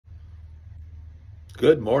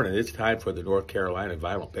Good morning. It's time for the North Carolina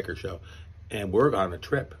Vinyl Picker Show, and we're on a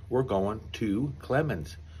trip. We're going to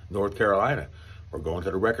Clemmons, North Carolina. We're going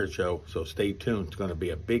to the record show, so stay tuned. It's going to be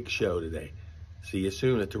a big show today. See you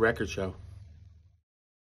soon at the record show.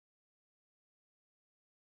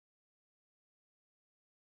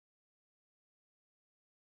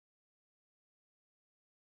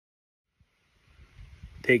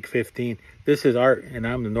 Take 15. This is Art, and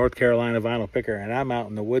I'm the North Carolina Vinyl Picker, and I'm out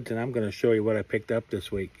in the woods, and I'm going to show you what I picked up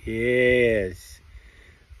this week. Yes.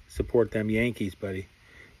 Support them Yankees, buddy.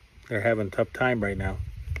 They're having a tough time right now.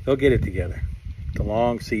 They'll get it together. It's a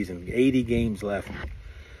long season, 80 games left.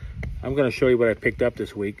 I'm going to show you what I picked up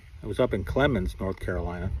this week. I was up in Clemmons, North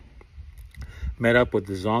Carolina. Met up with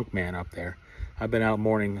the Zonk man up there. I've been out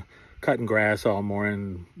morning, cutting grass all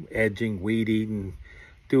morning, edging, weed eating,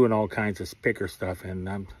 doing all kinds of picker stuff, and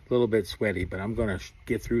I'm a little bit sweaty, but I'm going to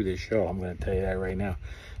get through this show. I'm going to tell you that right now.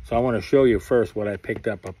 So I want to show you first what I picked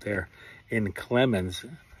up there in Clemmons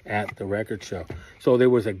at the record show. So there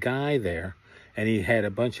was a guy there, and he had a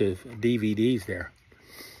bunch of DVDs there,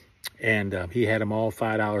 and he had them all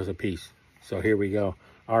 $5 a piece. So here we go.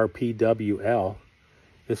 RPWL.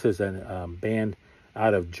 This is a band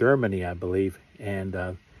out of Germany, I believe,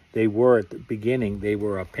 and they were at the beginning, they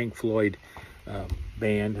were a Pink Floyd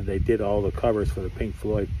band. They did all the covers for the Pink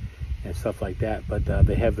Floyd and stuff like that, but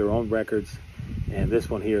they have their own records, and this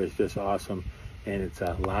one here is just awesome, and it's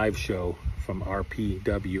a live show from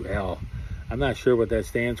RPWL. I'm not sure what that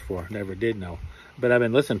stands for, never did know, but I've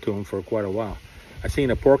been listening to them for quite a while. I seen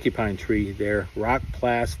a porcupine tree there, Rock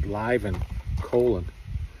Plast Live in Cologne,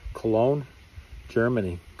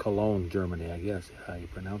 Germany. Cologne, Germany, I guess is how you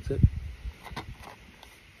pronounce it.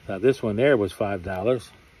 Now this one there was $5.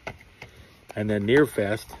 And then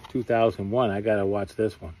Nearfest 2001, I gotta watch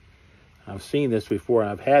this one. I've seen this before.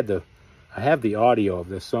 I have the audio of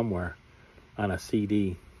this somewhere on a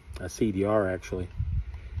CD, a CDR actually.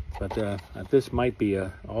 But this might be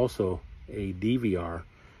also a DVR.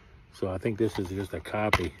 So I think this is just a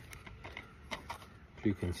copy, as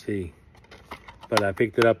you can see. But I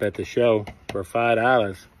picked it up at the show for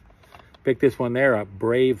 $5. Picked this one there up,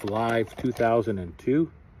 Brave Live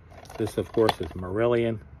 2002. This, of course, is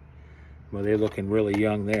Marillion. Well, they're looking really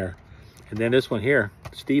young there. And then this one here,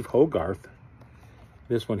 Steve Hogarth.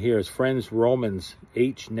 This one here is Friends Romans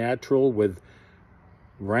H Natural with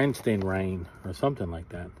Reinstein Rain or something like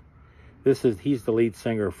that. He's the lead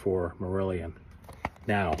singer for Marillion.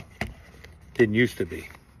 Now, didn't used to be.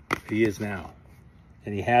 He is now.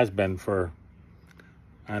 And he has been for,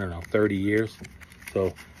 I don't know, 30 years.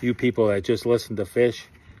 So you people that just listen to Fish,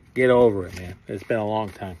 get over it, man. It's been a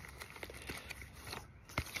long time.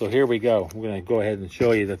 So here we go. We're going to go ahead and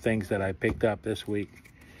show you the things that I picked up this week.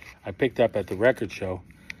 I picked up at the record show,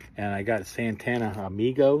 and I got Santana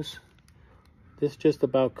Amigos. This just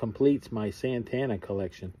about completes my Santana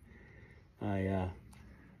collection. I've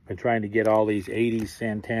been trying to get all these 80s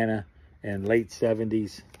Santana and late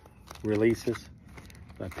 70s releases.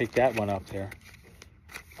 So I picked that one up there.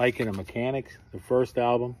 Mike and the Mechanics, the first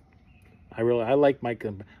album. I like Mike.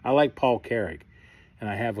 I like Paul Carrack, and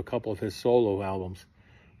I have a couple of his solo albums.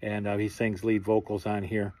 And he sings lead vocals on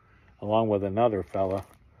here, along with another fella,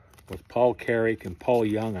 with Paul Carrack and Paul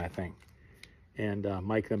Young, I think. And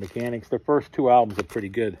Mike the Mechanics. The first two albums are pretty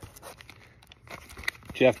good.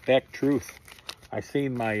 Jeff Beck, Truth. I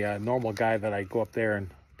seen my normal guy that I go up there and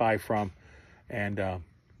buy from, and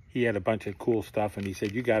he had a bunch of cool stuff, and he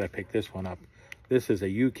said, you got to pick this one up. This is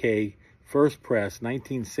a UK first press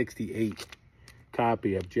 1968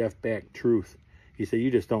 copy of Jeff Beck, Truth. He said, you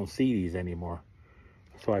just don't see these anymore.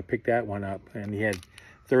 So I picked that one up, and he had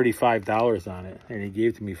 $35 on it, and he gave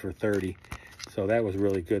it to me for $30. So that was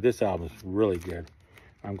really good. This album is really good.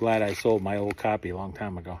 I'm glad I sold my old copy a long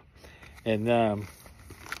time ago. And I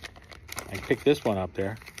picked this one up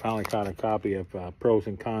there. Finally caught a copy of Pros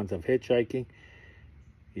and Cons of Hitchhiking.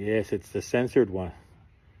 Yes, it's the censored one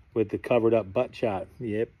with the covered up butt shot.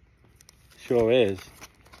 Yep, sure is.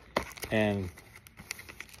 And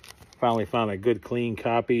finally found a good clean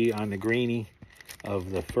copy on the greenie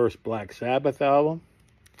of the first Black Sabbath album.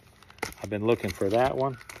 I've been looking for that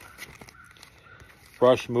one.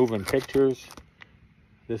 Brush Moving Pictures.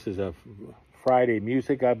 This is a Friday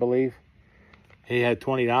Music, I believe. He had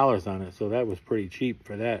 $20 on it, so that was pretty cheap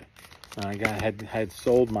for that. I had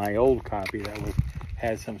sold my old copy that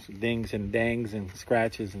had some dings and dangs and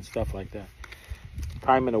scratches and stuff like that.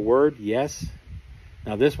 Time in a Word, yes.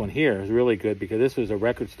 Now this one here is really good because this was a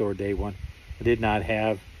record store day one. I did not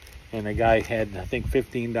have. And the guy had, I think,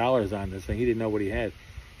 $15 on this thing. He didn't know what he had.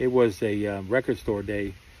 It was a record store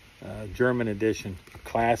day, German edition,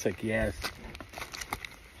 classic, yes.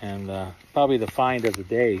 And probably the find of the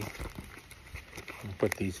day. I'll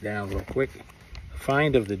put these down real quick. The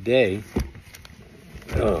find of the day.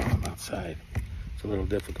 Oh, I'm outside. It's a little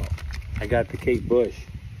difficult. I got the Kate Bush.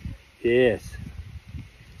 Yes.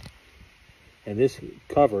 And this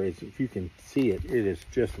cover is, if you can see it, it is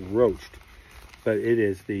just roached. But it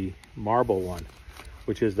is the marble one,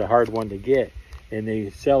 which is the hard one to get. And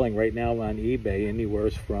they're selling right now on eBay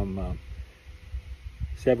anywhere from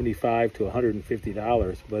 $75 to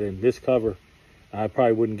 $150. But in this cover, I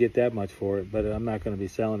probably wouldn't get that much for it, but I'm not going to be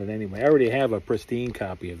selling it anyway. I already have a pristine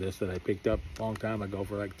copy of this that I picked up a long time ago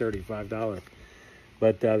for like $35.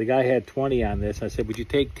 But the guy had 20 on this. I said, would you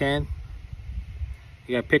take 10?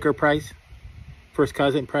 You got picker price? First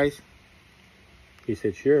cousin price? He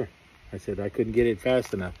said, sure. I said, I couldn't get it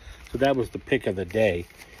fast enough. So that was the pick of the day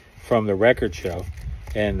from the record show.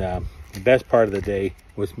 And the best part of the day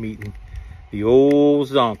was meeting the old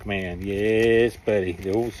Zonk man. Yes, buddy,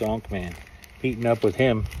 the old Zonk man. Meeting up with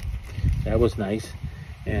him. That was nice.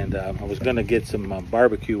 And I was going to get some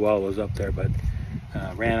barbecue while I was up there, but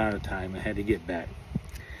ran out of time. I had to get back.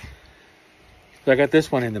 So I got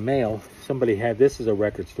this one in the mail. Somebody had, this is a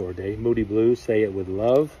record store day. Moody Blues, Say It With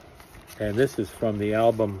Love. And this is from the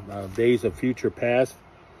album Days of Future Past.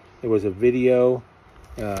 There was a video,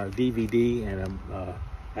 DVD, and an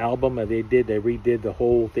album that they redid the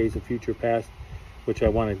whole Days of Future Past, which I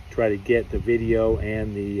want to try to get the video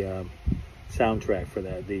and the soundtrack for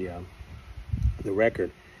that, the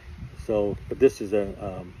record. So, but this is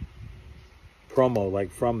a promo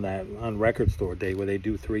like from that on Record Store Day where they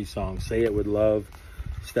do 3 songs: Say It With Love,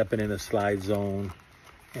 Stepping in a Slide Zone,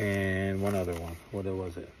 and one other one. What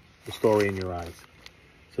was it? The Story in Your Eyes.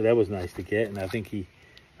 So that was nice to get, and I think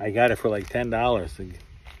I got it for like $10.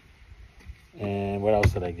 And what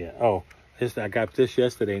else did I get? Oh, I got this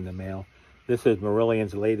yesterday in the mail. This is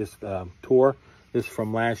Marillion's latest tour. This is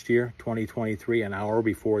from last year, 2023, an hour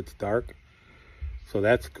before it's dark. So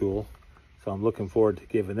that's cool. So I'm looking forward to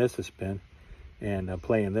giving this a spin and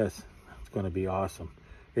playing this. It's going to be awesome.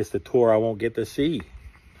 It's the tour I won't get to see.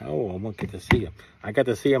 Oh, I won't get to see him. I got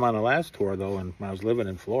to see him on the last tour, though, when I was living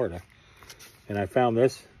in Florida. And I found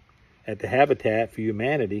this at the Habitat for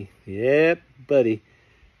Humanity. Yep, buddy.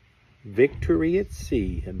 Victory at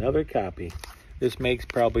Sea, another copy. This makes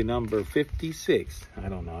probably number 56. I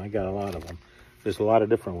don't know. I got a lot of them. There's a lot of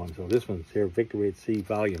different ones. So this one's here, Victory at Sea,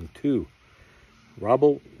 Volume 2.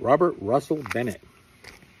 Robert Russell Bennett.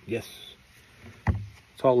 Yes.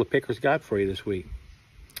 That's all the pickers got for you this week.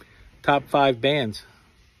 Top 5 bands.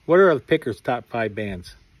 What are the pickers' top 5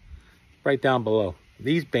 bands? Right down below.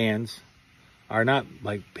 These bands are not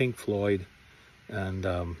like Pink Floyd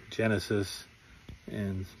and Genesis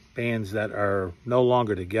and bands that are no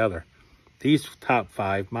longer together. These top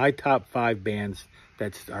 5, my top 5 bands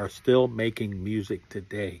that are still making music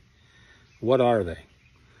today. What are they?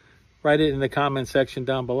 Write it in the comment section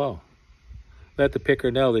down below. Let the picker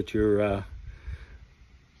know that you're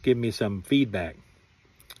giving me some feedback.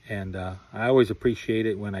 And I always appreciate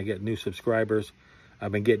it when I get new subscribers.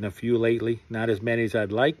 I've been getting a few lately. Not as many as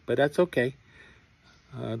I'd like, but that's okay.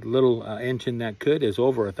 The little engine that could is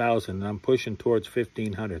over 1,000, and I'm pushing towards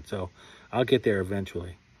 1,500. So I'll get there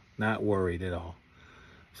eventually. Not worried at all.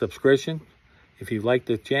 Subscription. If you like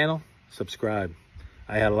the channel, subscribe.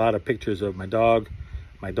 I had a lot of pictures of my dog,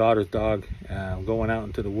 my daughter's dog, going out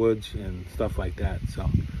into the woods and stuff like that. So,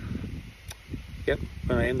 yep, I'm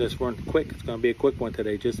going to end this one quick. It's going to be a quick one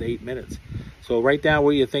today, just 8 minutes. So write down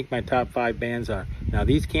where you think my top 5 bands are. Now,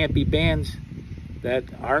 these can't be bands that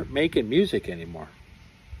aren't making music anymore.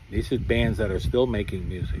 These are bands that are still making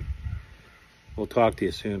music. We'll talk to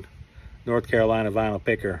you soon. North Carolina Vinyl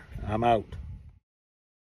Picker, I'm out.